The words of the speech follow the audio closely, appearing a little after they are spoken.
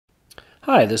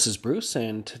Hi, this is Bruce,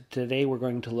 and today we're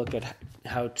going to look at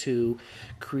how to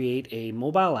create a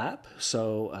mobile app.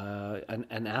 So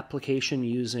an application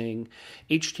using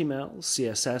HTML,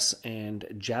 CSS, and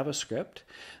JavaScript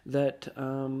that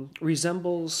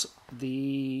resembles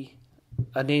a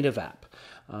native app,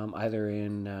 either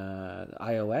in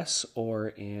iOS or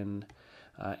in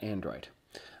Android.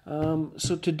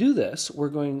 So to do this,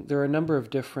 there are a number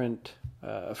of different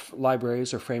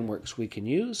libraries or frameworks we can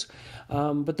use,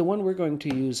 but the one we're going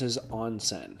to use is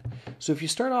Onsen. So if you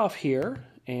start off here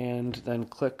and then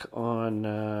click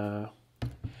on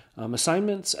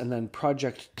assignments and then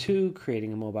project 2,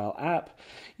 creating a mobile app,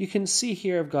 you can see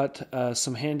here I've got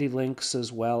some handy links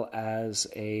as well as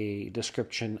a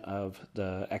description of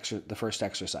the first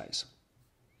exercise.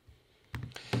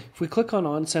 If we click on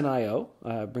onsen.io,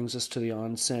 it brings us to the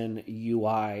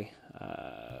onsen.ui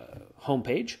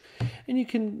homepage, and you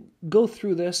can go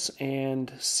through this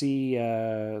and see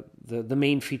the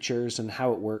main features and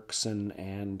how it works,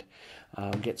 and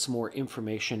get some more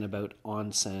information about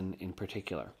onsen in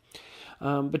particular.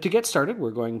 But to get started,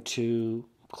 we're going to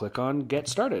click on Get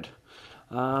Started.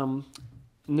 And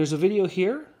there's a video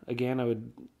here. Again, I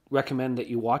would recommend that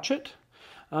you watch it.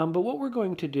 But what we're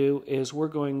going to do is we're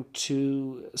going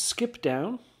to skip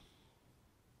down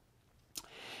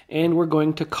and we're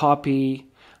going to copy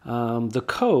the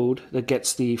code that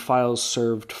gets the files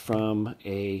served from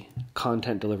a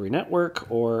content delivery network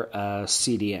or a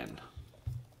CDN.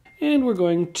 And we're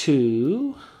going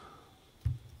to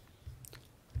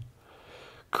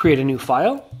create a new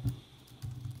file.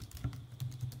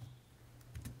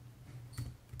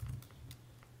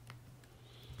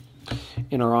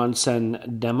 In our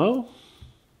onsen demo,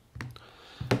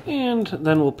 and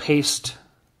then we'll paste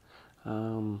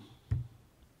the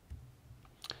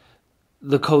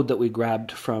code that we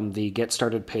grabbed from the Get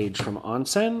Started page from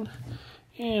Onsen,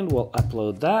 and we'll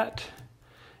upload that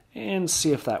and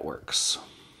see if that works.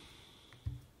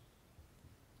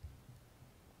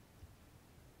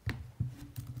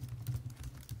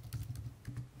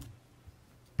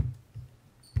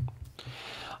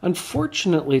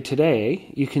 Unfortunately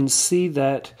today, you can see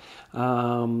that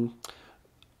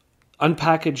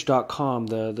unpackage.com,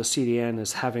 the CDN,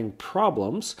 is having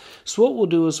problems. So what we'll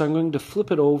do is I'm going to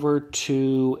flip it over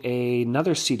to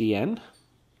another CDN,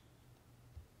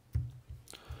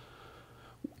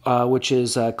 which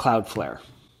is Cloudflare.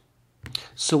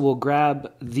 So we'll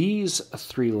grab these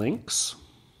 3 links.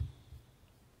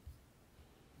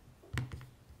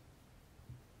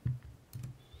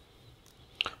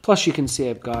 Plus, you can see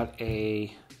I've got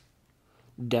a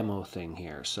demo thing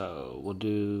here. So we'll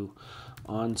do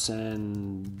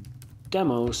onsen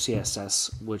demo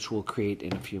CSS, which we'll create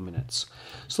in a few minutes.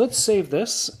 So let's save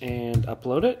this and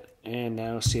upload it, and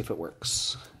now see if it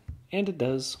works. And it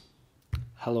does.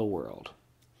 Hello world.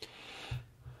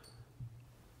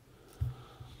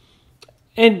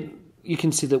 And you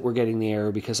can see that we're getting the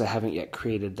error because I haven't yet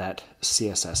created that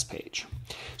CSS page.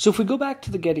 So if we go back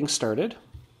to the Getting Started,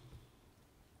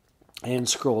 and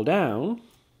scroll down,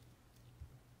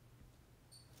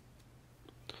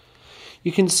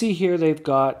 you can see here they've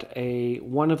got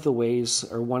one of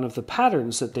the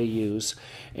patterns that they use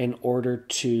in order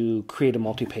to create a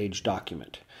multi-page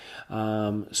document.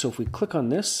 So if we click on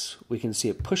this, we can see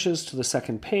it pushes to the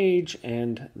second page,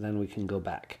 and then we can go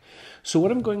back. So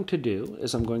what I'm going to do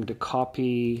is I'm going to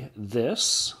copy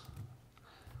this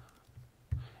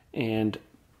and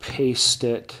paste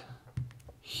it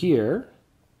here.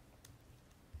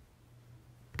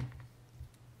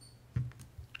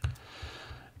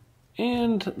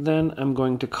 And then I'm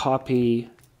going to copy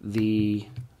the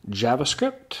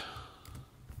JavaScript,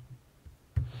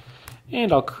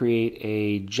 and I'll create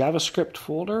a JavaScript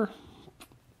folder.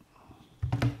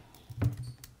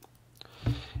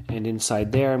 And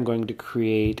inside there, I'm going to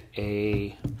create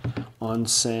a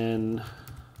onsen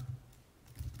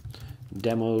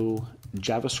demo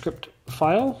JavaScript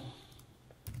file.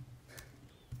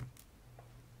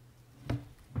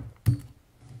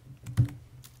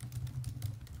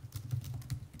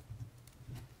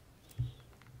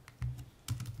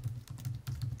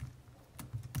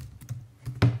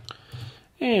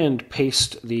 And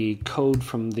paste the code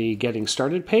from the Getting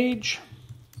Started page.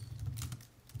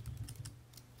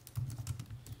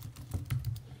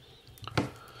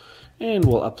 And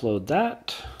we'll upload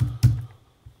that.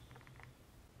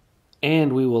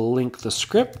 And we will link the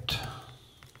script.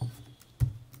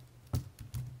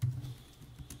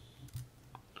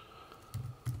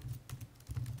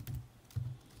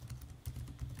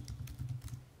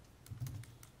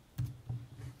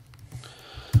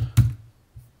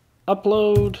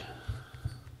 Upload.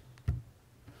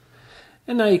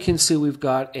 And now you can see we've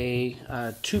got a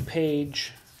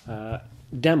two-page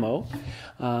demo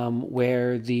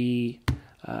where that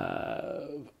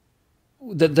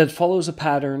follows a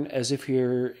pattern as if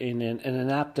you're in an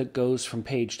app that goes from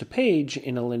page to page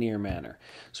in a linear manner.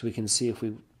 So we can see if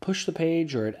we push the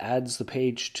page or it adds the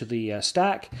page to the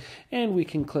stack, and we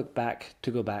can click back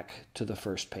to go back to the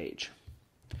first page.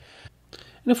 And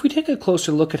if we take a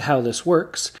closer look at how this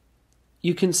works,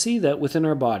 you can see that within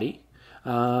our body,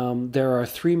 there are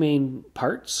three main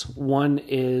parts. One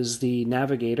is the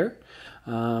navigator.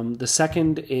 The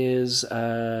second is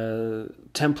a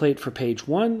template for page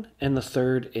 1, and the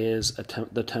third is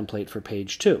the template for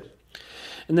page 2.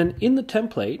 And then in the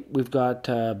template, we've got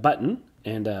a button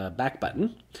and a back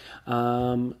button.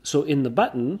 So in the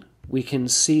button, we can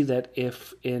see that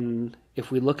if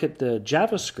we look at the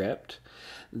JavaScript,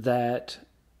 that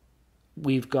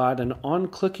we've got an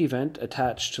on-click event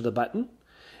attached to the button.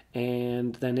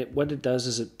 And then what it does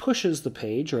is it pushes the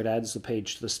page, or it adds the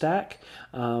page to the stack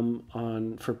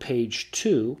for page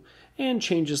 2, and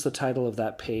changes the title of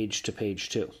that page to page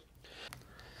 2.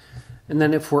 And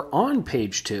then if we're on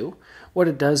page 2, what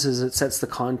it does is it sets the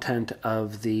content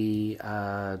of the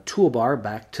toolbar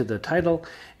back to the title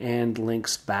and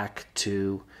links back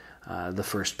to the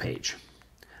first page.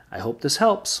 I hope this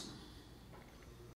helps.